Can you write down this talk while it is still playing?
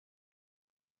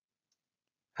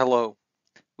Hello,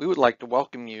 we would like to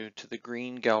welcome you to the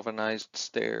Greene Galvanized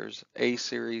Stairs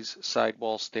A-Series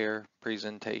Sidewall Stair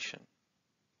presentation.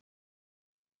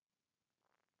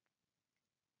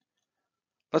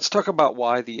 Let's talk about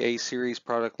why the A-Series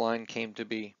product line came to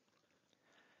be.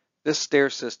 This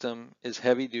stair system is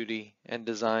heavy-duty and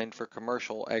designed for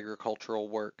commercial agricultural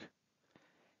work.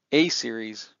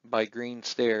 A-Series by Greene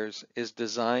Stairs is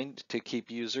designed to keep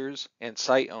users and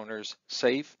site owners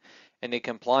safe and in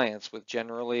compliance with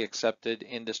generally accepted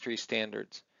industry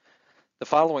standards. The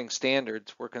following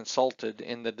standards were consulted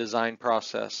in the design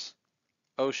process: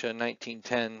 OSHA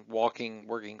 1910 Walking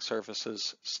Working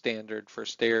Surfaces Standard for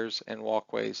Stairs and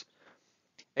Walkways,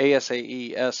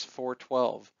 ASAE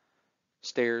S412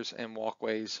 Stairs and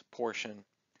Walkways portion,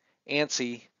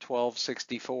 ANSI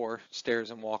 1264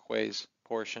 Stairs and Walkways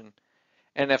portion,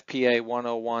 NFPA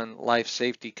 101 Life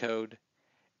Safety Code,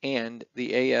 and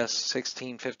the AS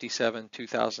 1657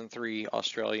 2003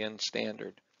 Australian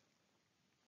Standard.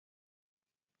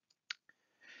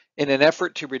 In an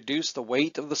effort to reduce the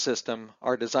weight of the system,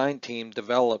 our design team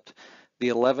developed the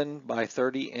 11 by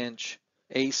 30 inch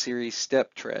A-Series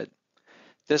step tread.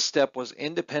 This step was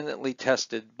independently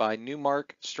tested by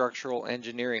Newmark Structural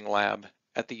Engineering Lab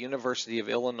at the University of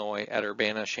Illinois at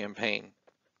Urbana-Champaign.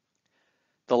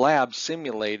 The lab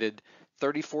simulated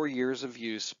 34 years of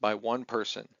use by one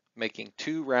person, making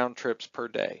 2 round trips per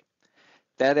day.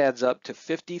 That adds up to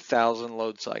 50,000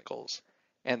 load cycles,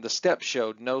 and the step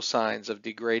showed no signs of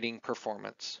degrading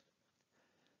performance.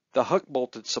 The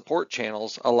hook-bolted support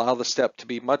channels allow the step to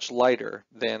be much lighter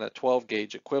than a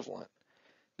 12-gauge equivalent.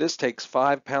 This takes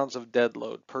 5 pounds of dead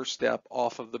load per step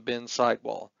off of the bin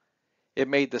sidewall. It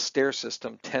made the stair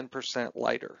system 10%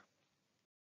 lighter.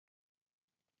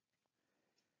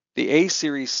 The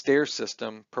A-Series stair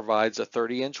system provides a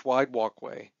 30-inch wide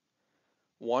walkway,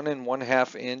 1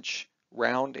 1/2 inch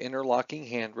round interlocking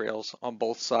handrails on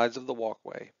both sides of the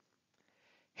walkway.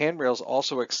 Handrails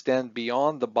also extend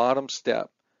beyond the bottom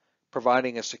step,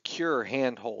 providing a secure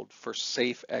handhold for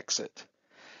safe exit.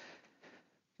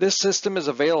 This system is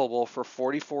available for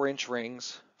 44-inch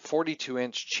rings,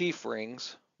 42-inch chief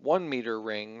rings, 1-meter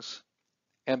rings,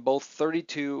 and both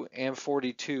 32 and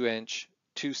 42-inch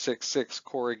 266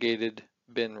 corrugated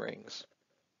bin rings.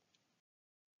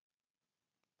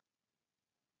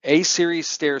 A-Series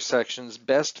stair sections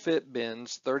best fit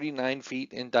bins 39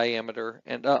 feet in diameter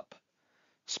and up.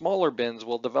 Smaller bins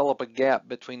will develop a gap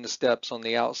between the steps on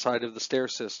the outside of the stair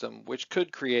system, which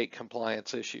could create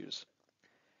compliance issues.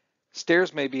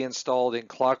 Stairs may be installed in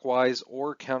clockwise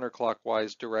or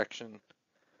counterclockwise direction.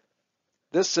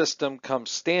 This system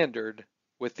comes standard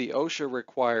with the OSHA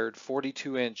required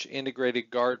 42-inch integrated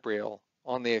guardrail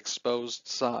on the exposed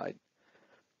side.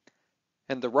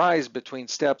 And the rise between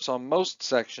steps on most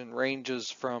section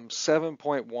ranges from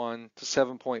 7.1 to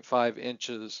 7.5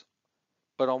 inches,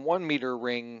 but on 1-meter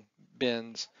ring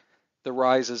bins, the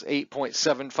rise is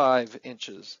 8.75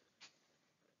 inches.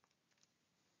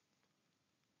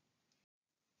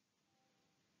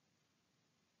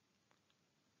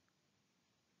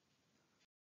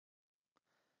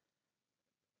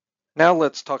 Now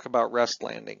let's talk about rest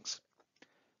landings.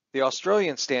 The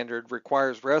Australian standard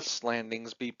requires rest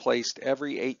landings be placed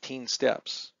every 18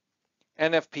 steps.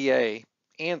 NFPA,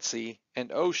 ANSI, and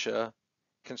OSHA,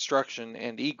 construction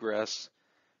and egress,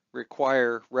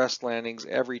 require rest landings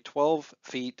every 12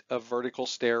 feet of vertical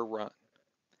stair run.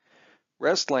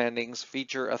 Rest landings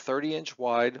feature a 30-inch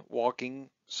wide walking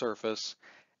surface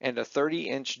and a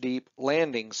 30-inch deep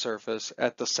landing surface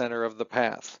at the center of the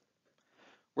path.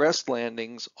 Rest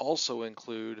landings also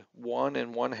include 1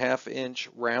 1/2 inch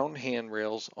round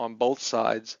handrails on both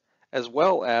sides, as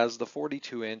well as the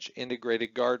 42-inch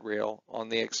integrated guardrail on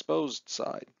the exposed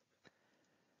side.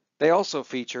 They also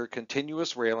feature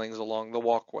continuous railings along the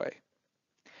walkway.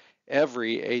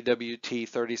 Every AWT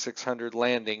 3600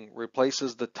 landing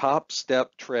replaces the top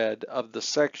step tread of the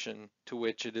section to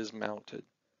which it is mounted.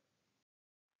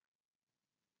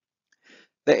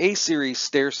 The A-Series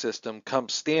stair system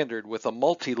comes standard with a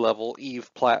multi-level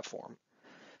eave platform.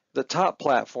 The top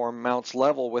platform mounts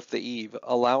level with the eave,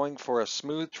 allowing for a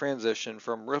smooth transition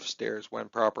from roof stairs when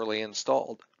properly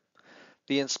installed.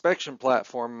 The inspection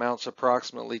platform mounts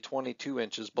approximately 22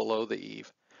 inches below the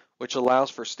eave, which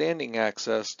allows for standing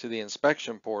access to the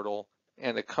inspection portal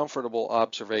and a comfortable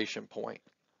observation point.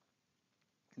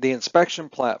 The inspection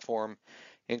platform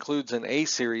includes an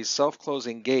A-Series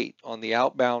self-closing gate on the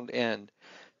outbound end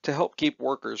to help keep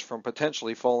workers from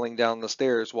potentially falling down the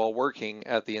stairs while working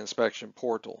at the inspection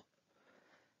portal.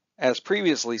 As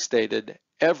previously stated,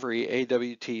 every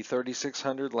AWT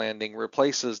 3600 landing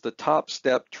replaces the top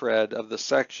step tread of the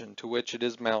section to which it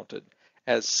is mounted,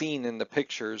 as seen in the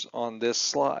pictures on this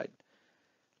slide.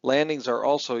 Landings are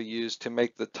also used to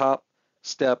make the top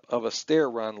step of a stair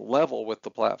run level with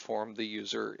the platform the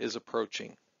user is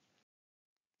approaching.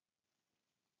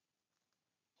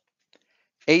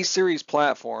 A-series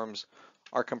platforms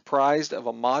are comprised of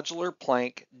a modular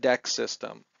plank deck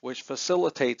system, which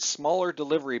facilitates smaller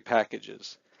delivery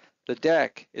packages. The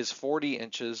deck is 40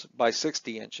 inches by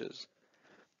 60 inches.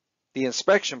 The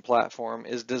inspection platform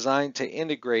is designed to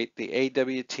integrate the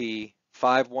AWT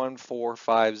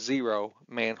 51450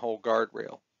 manhole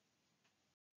guardrail.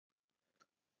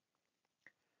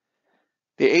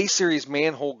 The A-series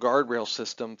manhole guardrail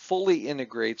system fully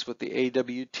integrates with the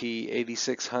AWT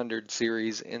 8600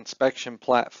 series inspection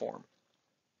platform.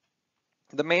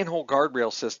 The manhole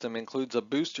guardrail system includes a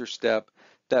booster step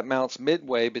that mounts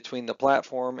midway between the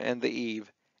platform and the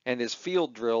eave and is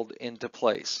field drilled into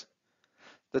place.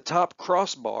 The top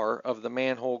crossbar of the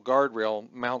manhole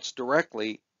guardrail mounts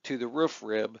directly to the roof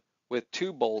rib with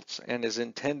 2 bolts and is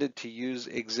intended to use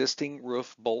existing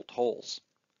roof bolt holes.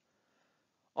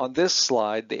 On this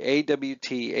slide, the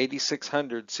AWT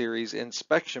 8600 series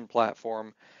inspection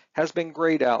platform has been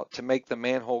grayed out to make the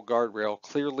manhole guardrail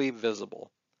clearly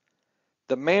visible.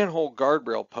 The manhole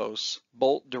guardrail posts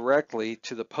bolt directly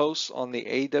to the posts on the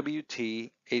AWT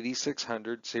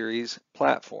 8600 series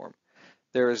platform.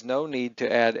 There is no need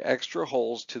to add extra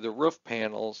holes to the roof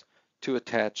panels to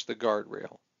attach the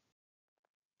guardrail.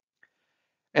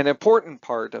 An important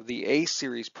part of the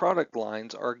A-series product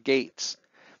lines are gates.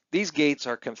 These gates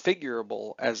are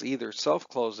configurable as either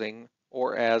self-closing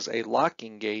or as a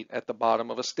locking gate at the bottom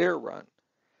of a stair run.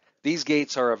 These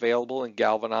gates are available in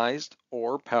galvanized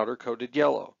or powder-coated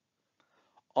yellow.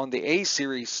 On the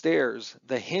A-series stairs,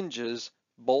 the hinges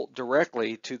bolt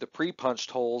directly to the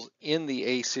pre-punched holes in the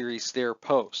A-series stair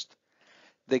post.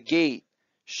 The gate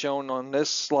shown on this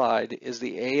slide is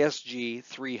the ASG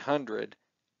 300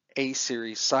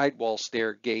 A-series sidewall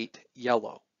stair gate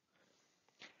yellow.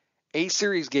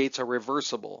 A-series gates are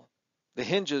reversible. The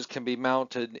hinges can be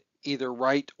mounted either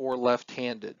right or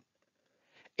left-handed.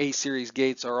 A-series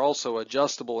gates are also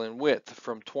adjustable in width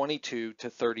from 22 to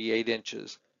 38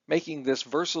 inches, making this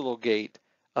versatile gate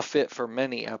a fit for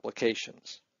many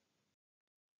applications.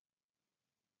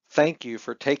 Thank you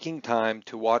for taking time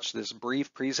to watch this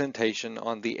brief presentation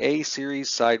on the A-series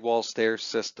sidewall stair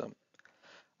system.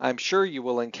 I'm sure you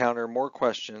will encounter more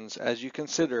questions as you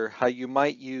consider how you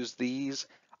might use these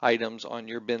items on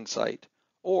your bin site,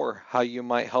 or how you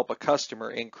might help a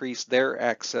customer increase their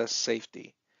access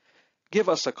safety. Give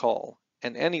us a call,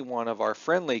 and any one of our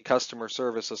friendly customer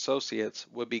service associates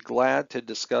would be glad to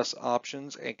discuss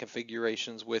options and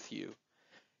configurations with you.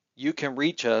 You can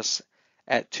reach us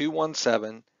at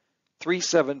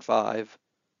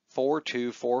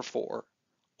 217-375-4244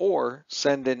 or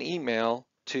send an email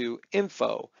to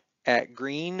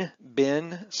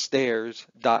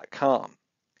info@greenebinstairs.com.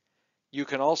 You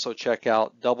can also check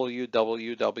out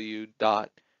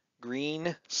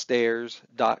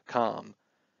www.greenestairs.com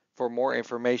for more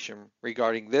information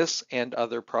regarding this and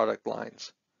other product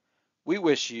lines. We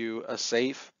wish you a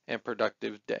safe and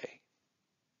productive day.